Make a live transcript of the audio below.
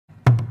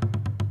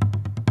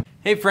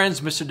Hey friends,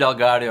 Mr.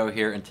 DelGaudio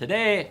here, and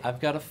today I've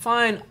got a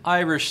fine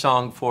Irish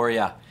song for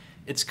you.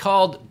 It's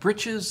called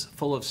Britches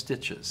Full of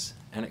Stitches,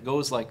 and it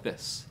goes like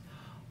this.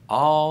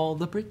 All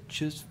the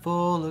breeches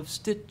full of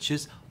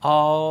stitches,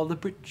 all the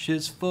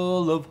breeches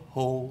full of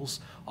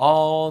holes,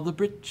 all the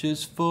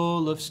breeches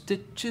full of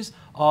stitches,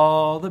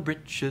 all the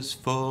breeches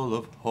full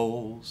of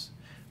holes.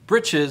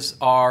 Breeches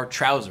are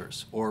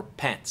trousers or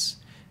pants,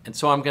 and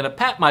so I'm going to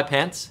pat my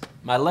pants,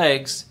 my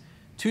legs,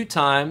 2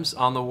 times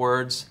on the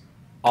words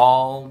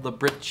all the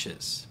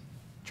breeches.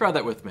 Try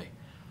that with me.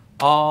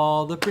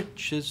 All the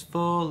breeches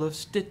full of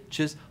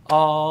stitches,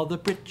 all the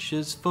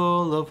breeches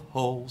full of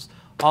holes,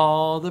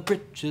 all the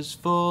breeches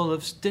full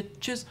of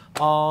stitches,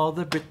 all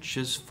the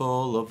breeches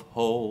full of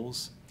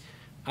holes.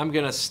 I'm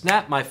going to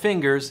snap my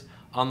fingers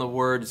on the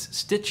words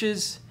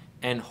stitches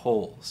and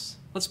holes.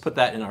 Let's put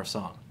that in our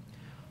song.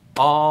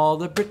 All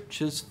the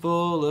breeches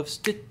full of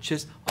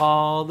stitches,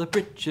 all the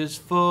breeches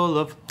full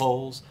of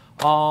holes,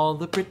 all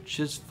the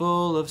breeches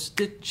full of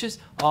stitches,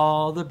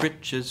 all the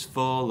breeches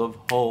full of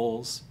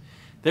holes.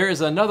 There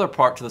is another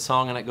part to the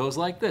song, and it goes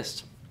like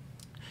this.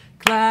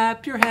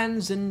 Clap your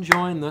hands and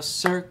join the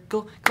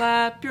circle,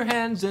 clap your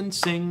hands and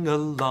sing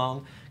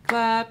along.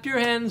 Clap your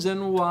hands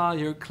and while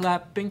you're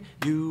clapping,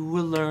 you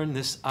will learn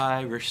this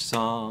Irish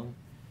song.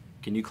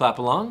 Can you clap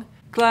along?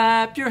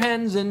 Clap your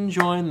hands and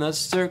join the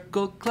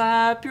circle,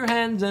 clap your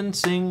hands and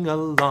sing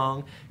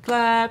along.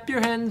 Clap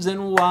your hands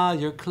and while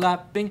you're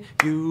clapping,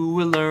 you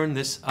will learn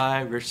this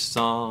Irish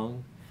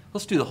song.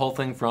 Let's do the whole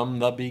thing from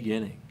the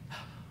beginning.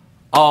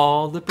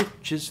 All the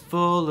breeches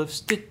full of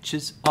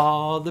stitches,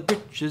 all the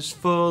breeches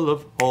full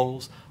of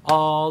holes,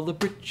 all the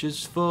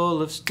breeches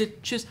full of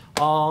stitches,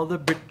 all the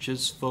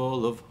breeches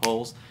full of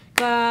holes.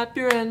 Clap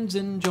your hands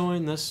and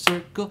join the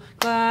circle,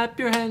 clap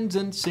your hands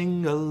and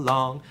sing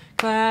along.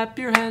 Clap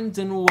your hands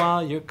and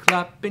while you're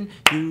clapping,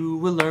 you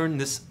will learn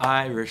this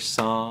Irish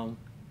song.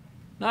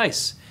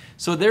 Nice.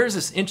 So there's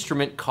this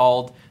instrument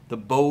called the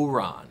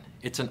bodhrán.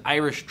 It's an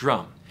Irish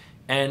drum.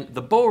 And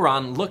the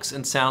bodhrán looks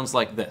and sounds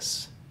like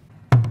this.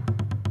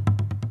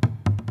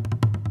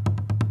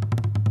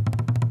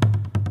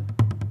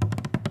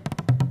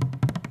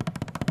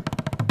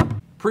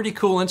 Pretty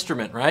cool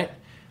instrument, right?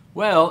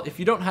 Well, if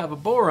you don't have a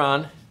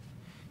bodhrán,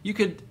 you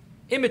could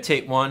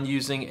imitate one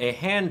using a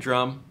hand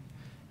drum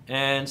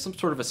and some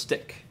sort of a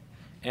stick.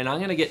 And I'm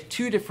going to get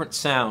 2 different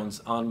sounds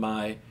on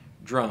my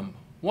drum.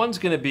 One's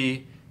going to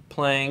be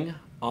playing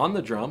on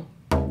the drum,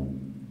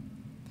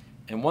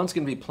 and one's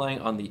going to be playing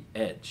on the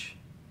edge.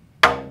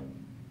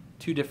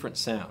 2 different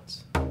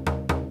sounds.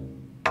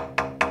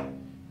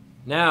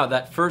 Now,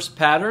 that first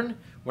pattern,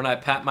 when I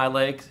pat my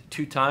leg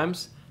 2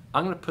 times,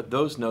 I'm going to put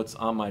those notes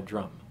on my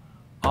drum.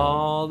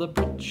 All the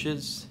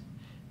breeches.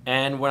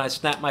 And when I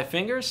snap my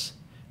fingers,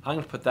 I'm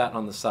going to put that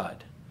on the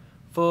side.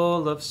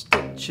 Full of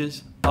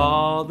stitches,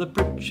 all the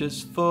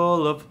breeches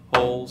full of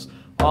holes,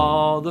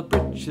 all the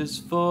breeches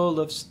full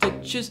of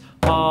stitches,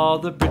 all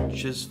the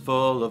breeches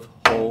full of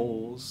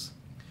holes.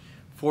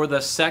 For the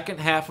second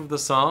half of the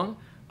song,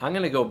 I'm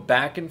going to go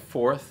back and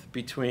forth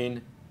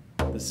between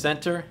the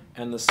center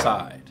and the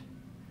side.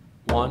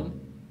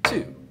 1,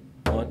 2,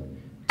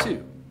 1,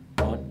 2,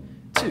 1,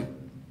 2,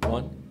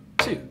 1,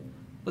 2.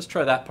 Let's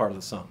try that part of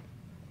the song.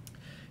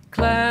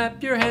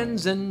 Clap your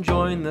hands and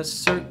join the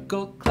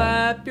circle,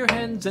 clap your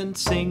hands and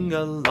sing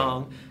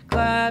along.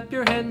 Clap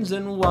your hands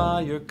and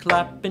while you're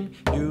clapping,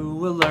 you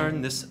will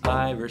learn this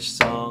Irish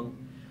song.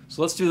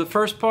 So let's do the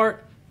first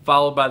part,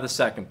 followed by the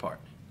second part.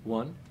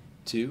 1,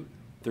 2,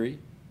 3,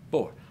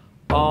 4.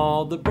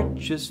 All the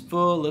breeches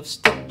full of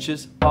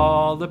stitches,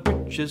 all the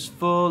breeches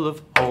full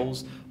of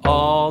holes,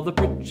 all the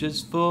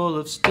breeches full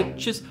of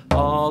stitches,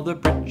 all the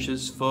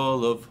breeches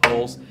full of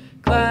holes.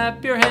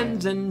 Clap your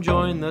hands and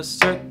join the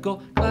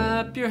circle,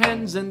 clap your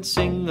hands and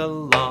sing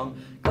along.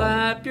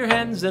 Clap your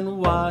hands and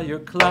while you're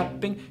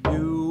clapping,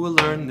 you will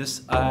learn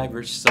this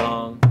Irish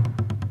song.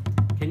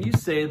 Can you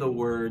say the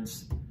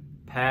words,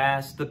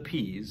 pass the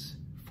peas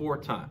 4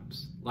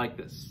 times, like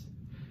this?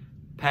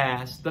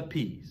 Pass the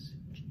peas,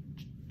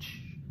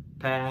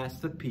 pass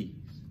the peas,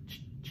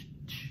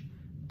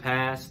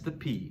 pass the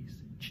peas,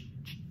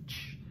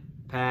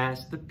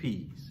 pass the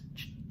peas.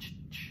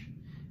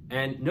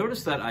 And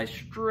notice that I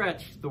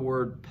stretched the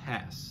word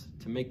pass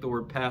to make the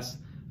word pass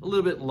a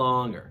little bit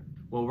longer.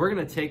 Well, we're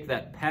going to take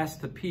that pass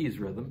the peas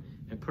rhythm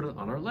and put it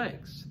on our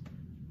legs.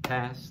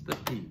 Pass the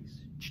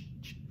peas,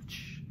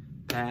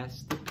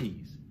 pass the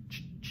peas,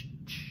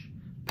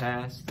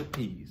 pass the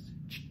peas,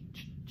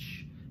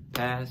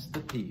 pass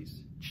the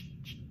peas.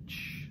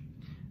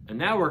 And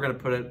now we're going to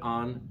put it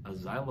on a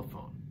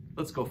xylophone.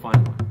 Let's go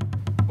find one.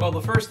 Well,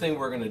 the first thing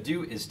we're going to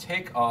do is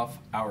take off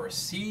our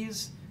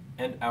C's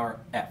and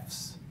our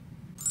F's.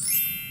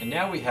 And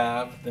now we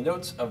have the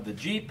notes of the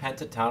G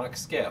pentatonic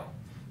scale.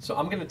 So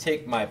I'm going to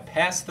take my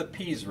pass the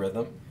peas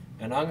rhythm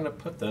and I'm going to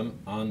put them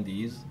on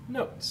these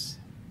notes.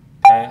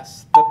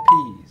 Pass the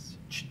peas,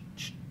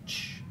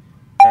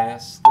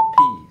 pass the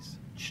peas,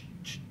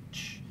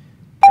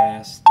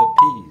 pass the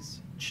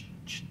peas,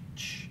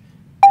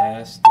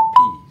 pass the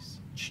peas.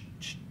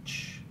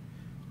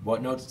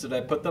 What notes did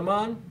I put them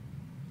on?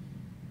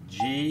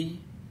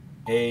 G,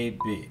 A,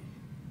 B.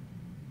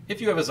 If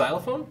you have a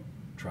xylophone,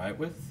 try it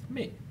with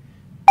me.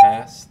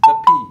 Pass the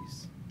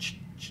P's. Ch,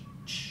 ch,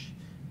 ch.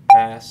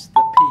 Pass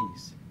the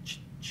P's. Ch,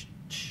 ch,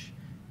 ch.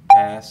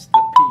 Pass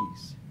the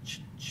P's.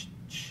 Ch, ch,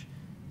 ch.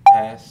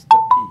 Pass the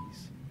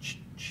P's. Ch,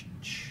 ch,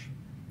 ch.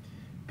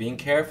 Being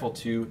careful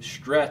to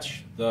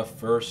stretch the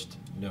first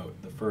note,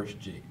 the first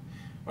G.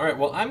 All right,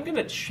 well, I'm going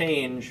to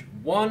change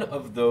one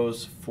of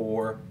those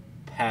 4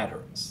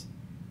 patterns.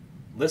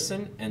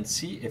 Listen and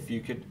see if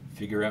you could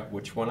figure out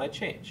which one I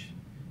change.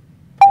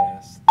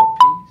 Pass the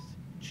P's.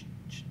 Ch,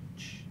 ch,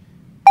 ch.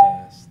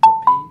 Pass the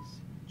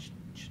P's. Ch,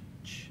 ch,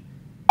 ch.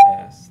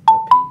 Pass the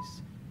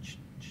P's. Ch,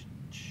 ch,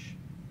 ch.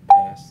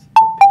 Pass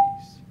the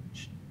P's.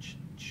 Ch, ch,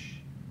 ch.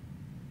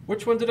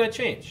 Which one did I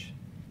change?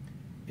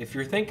 If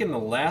you're thinking the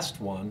last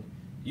one,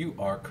 you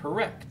are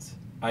correct.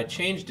 I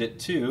changed it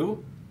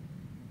to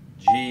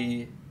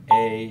G,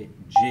 A,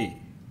 G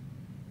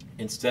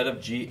instead of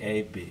G,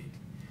 A, B.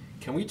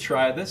 Can we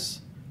try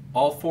this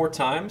all 4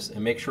 times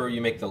and make sure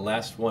you make the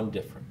last one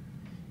different?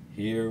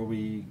 Here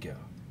we go.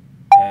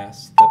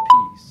 Pass the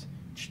P's.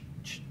 Ch,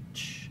 ch,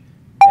 ch.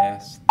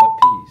 Pass the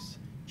P's.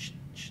 Ch,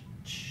 ch,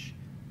 ch.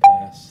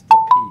 Pass the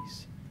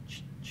P's.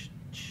 Ch, ch,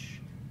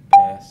 ch.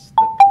 Pass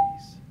the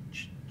P's.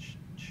 Ch, ch,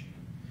 ch.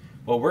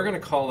 Well, we're going to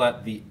call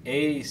that the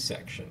A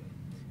section.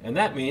 And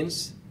that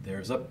means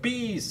there's a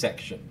B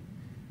section.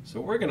 So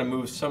we're going to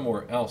move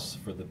somewhere else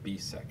for the B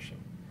section.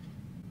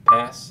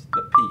 Pass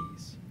the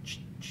P's. Ch,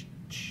 ch,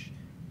 ch.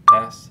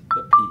 Pass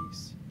the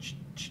P's. Ch,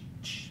 ch,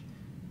 ch.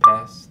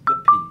 Pass the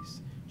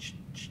P's. Ch,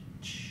 ch,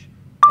 ch.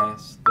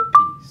 Pass the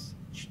P's.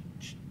 Ch,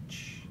 ch,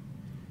 ch.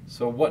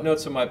 So what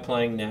notes am I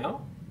playing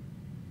now?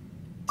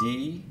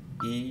 D,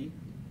 E,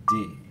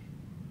 D.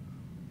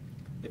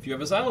 If you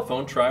have a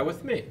xylophone, try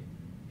with me.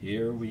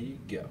 Here we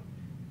go.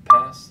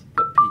 Pass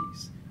the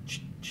P's.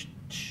 Ch, ch,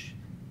 ch.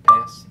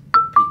 Pass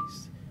the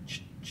P's.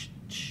 Ch, ch,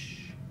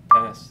 ch.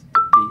 Pass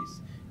the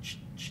P's. Ch,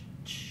 ch,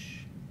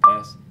 ch.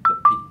 Pass the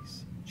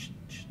P's. Ch,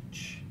 ch,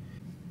 ch.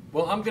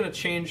 Well, I'm going to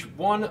change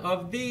one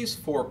of these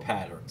 4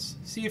 patterns.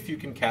 See if you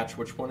can catch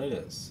which one it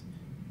is.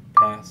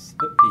 Pass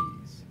the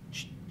P's.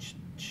 Ch, ch,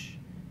 ch.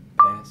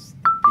 Pass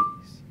the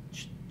P's.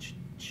 Ch, ch,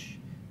 ch.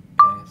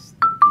 Pass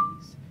the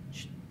P's.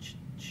 Ch, ch,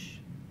 ch.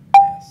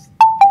 Pass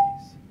the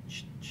P's.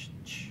 Ch, ch,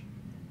 ch.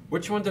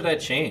 Which one did I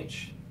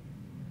change?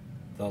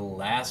 The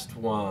last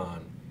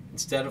one.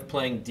 Instead of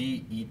playing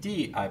D, E,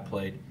 D, I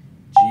played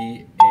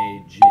G,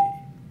 A, G.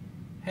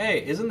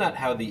 Hey, isn't that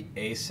how the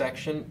A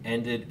section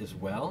ended as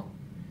well?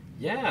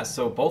 Yeah,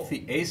 so both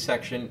the A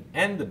section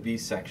and the B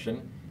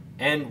section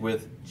end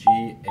with G,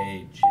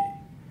 A, G.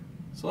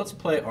 So let's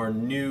play our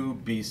new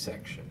B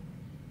section.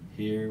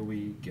 Here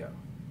we go.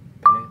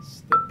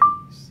 Pass the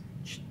P's.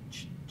 Ch,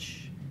 ch,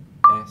 ch.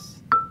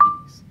 Pass the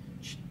P's.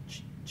 Ch,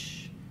 ch,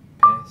 ch.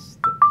 Pass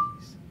the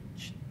P's.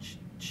 Ch, ch,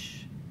 ch.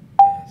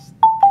 Pass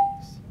the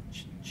P's.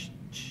 Ch, ch,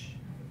 ch.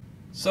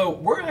 So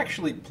we're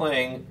actually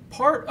playing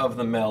part of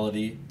the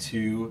melody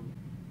to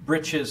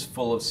Britches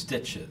Full of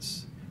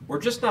Stitches. We're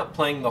just not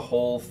playing the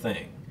whole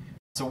thing.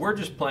 So we're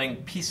just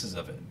playing pieces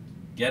of it.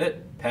 Get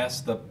it?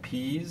 Pass the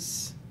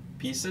pieces.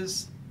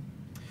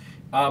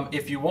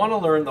 If you want to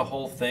learn the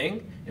whole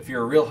thing, if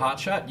you're a real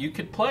hotshot, you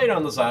could play it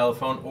on the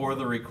xylophone or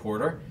the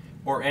recorder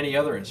or any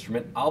other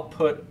instrument. I'll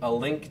put a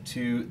link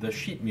to the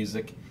sheet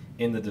music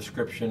in the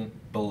description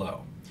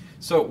below.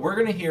 So we're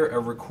going to hear a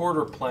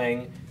recorder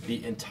playing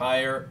the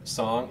entire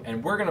song,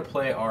 and we're going to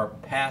play our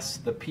Pass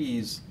the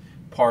P's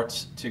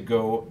parts to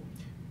go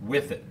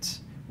with it.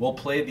 We'll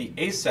play the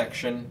A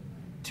section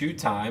 2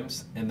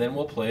 times, and then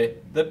we'll play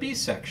the B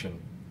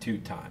section 2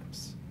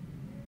 times.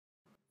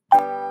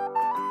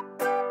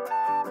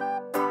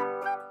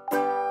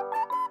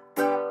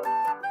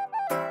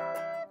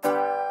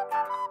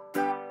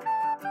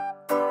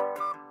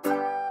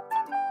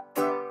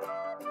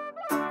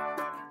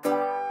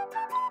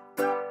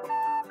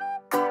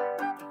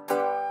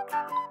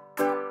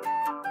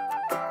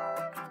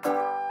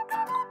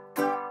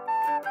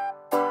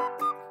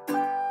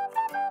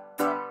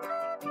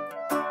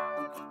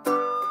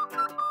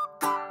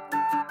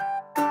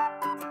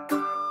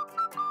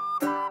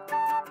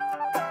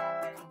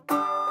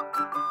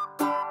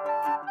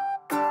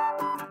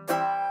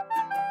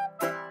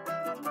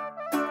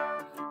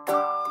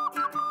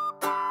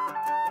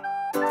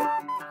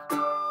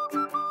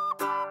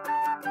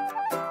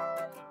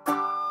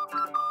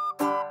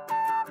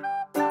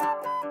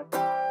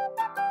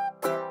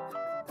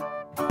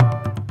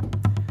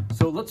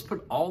 So let's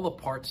put all the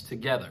parts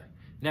together.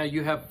 Now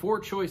you have 4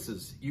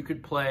 choices. You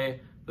could play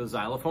the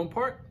xylophone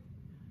part,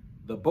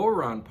 the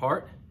bodhrán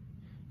part,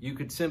 you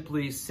could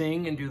simply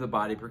sing and do the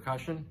body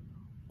percussion,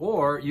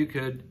 or you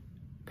could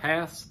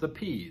pass the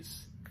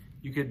P's.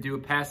 You could do a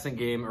passing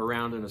game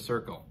around in a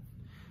circle.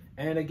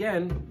 And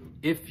again,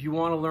 if you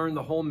want to learn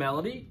the whole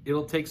melody,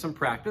 it'll take some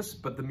practice,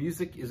 but the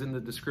music is in the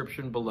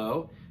description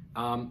below.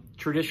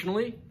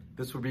 Traditionally,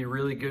 this would be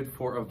really good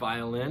for a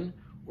violin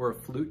or a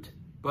flute,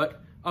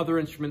 but other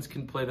instruments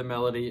can play the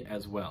melody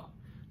as well.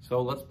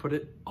 So let's put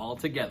it all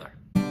together.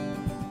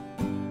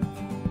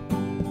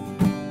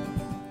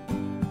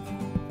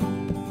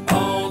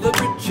 All the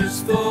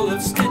breeches full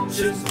of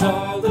stitches,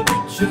 all the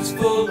breeches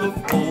full of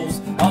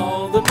holes,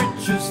 all the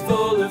breeches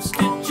full of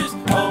stitches,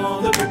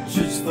 all the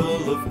breeches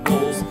full of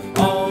holes,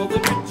 all the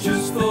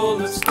breeches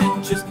full of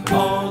stitches,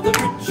 all the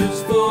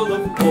breeches full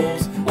of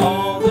holes,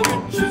 all the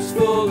breeches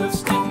full of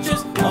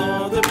stitches,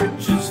 all the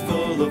breeches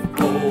full of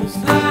holes.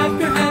 Clap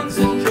your hands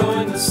and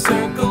join the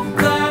circle,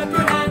 clap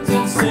your hands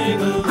and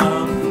sing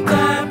along,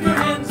 clap your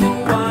hands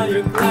and while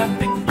you're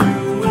clapping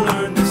you will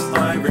learn this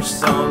Irish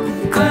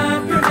song.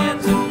 Clap your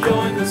hands and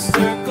join the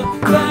circle,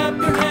 clap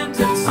your hands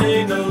and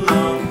sing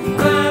along,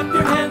 clap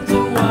your hands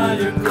and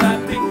while you're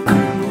clapping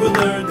you will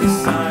learn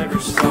this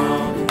Irish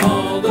song.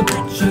 All the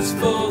breeches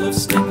full of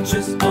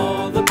stitches,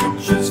 all the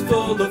breeches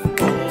full of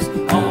holes,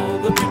 all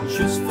the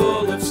breeches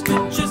full of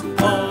stitches,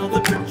 all the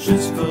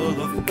breeches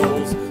full of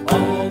holes,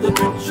 all the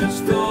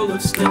breeches full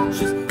of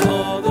stitches,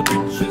 all the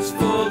breeches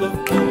full of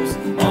holes,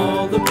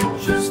 all the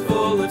breeches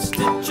full of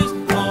stitches,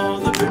 all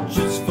the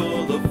breeches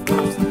full of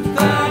holes.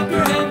 Clap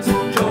your hands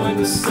and join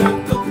the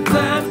circle,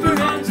 clap your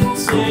hands and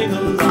sing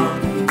along.